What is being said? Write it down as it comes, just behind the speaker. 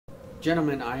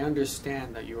Gentlemen, I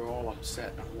understand that you're all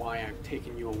upset on why I've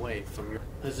taken you away from your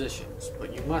positions,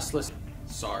 but you must listen.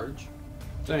 Sarge?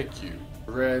 Thank you.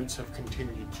 The Reds have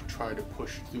continued to try to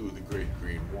push through the Great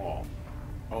Green Wall.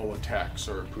 All attacks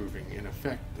are proving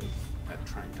ineffective at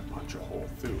trying to punch a hole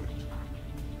through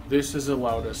it. This has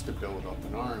allowed us to build up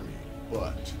an army,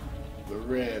 but the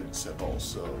Reds have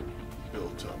also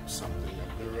built up something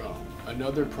of their own.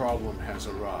 Another problem has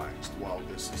arisen while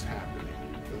this is happening.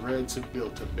 The Reds have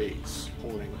built a base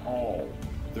holding all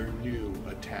their new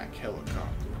attack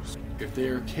helicopters. If they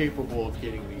are capable of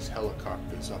getting these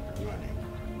helicopters up and running,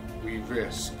 we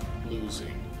risk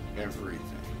losing everything.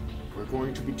 We're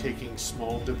going to be taking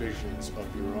small divisions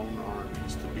of your own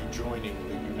armies to be joining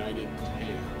the United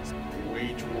Hands to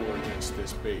wage war against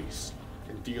this base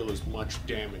and deal as much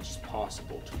damage as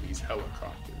possible to these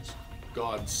helicopters.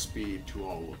 Godspeed to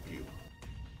all of you.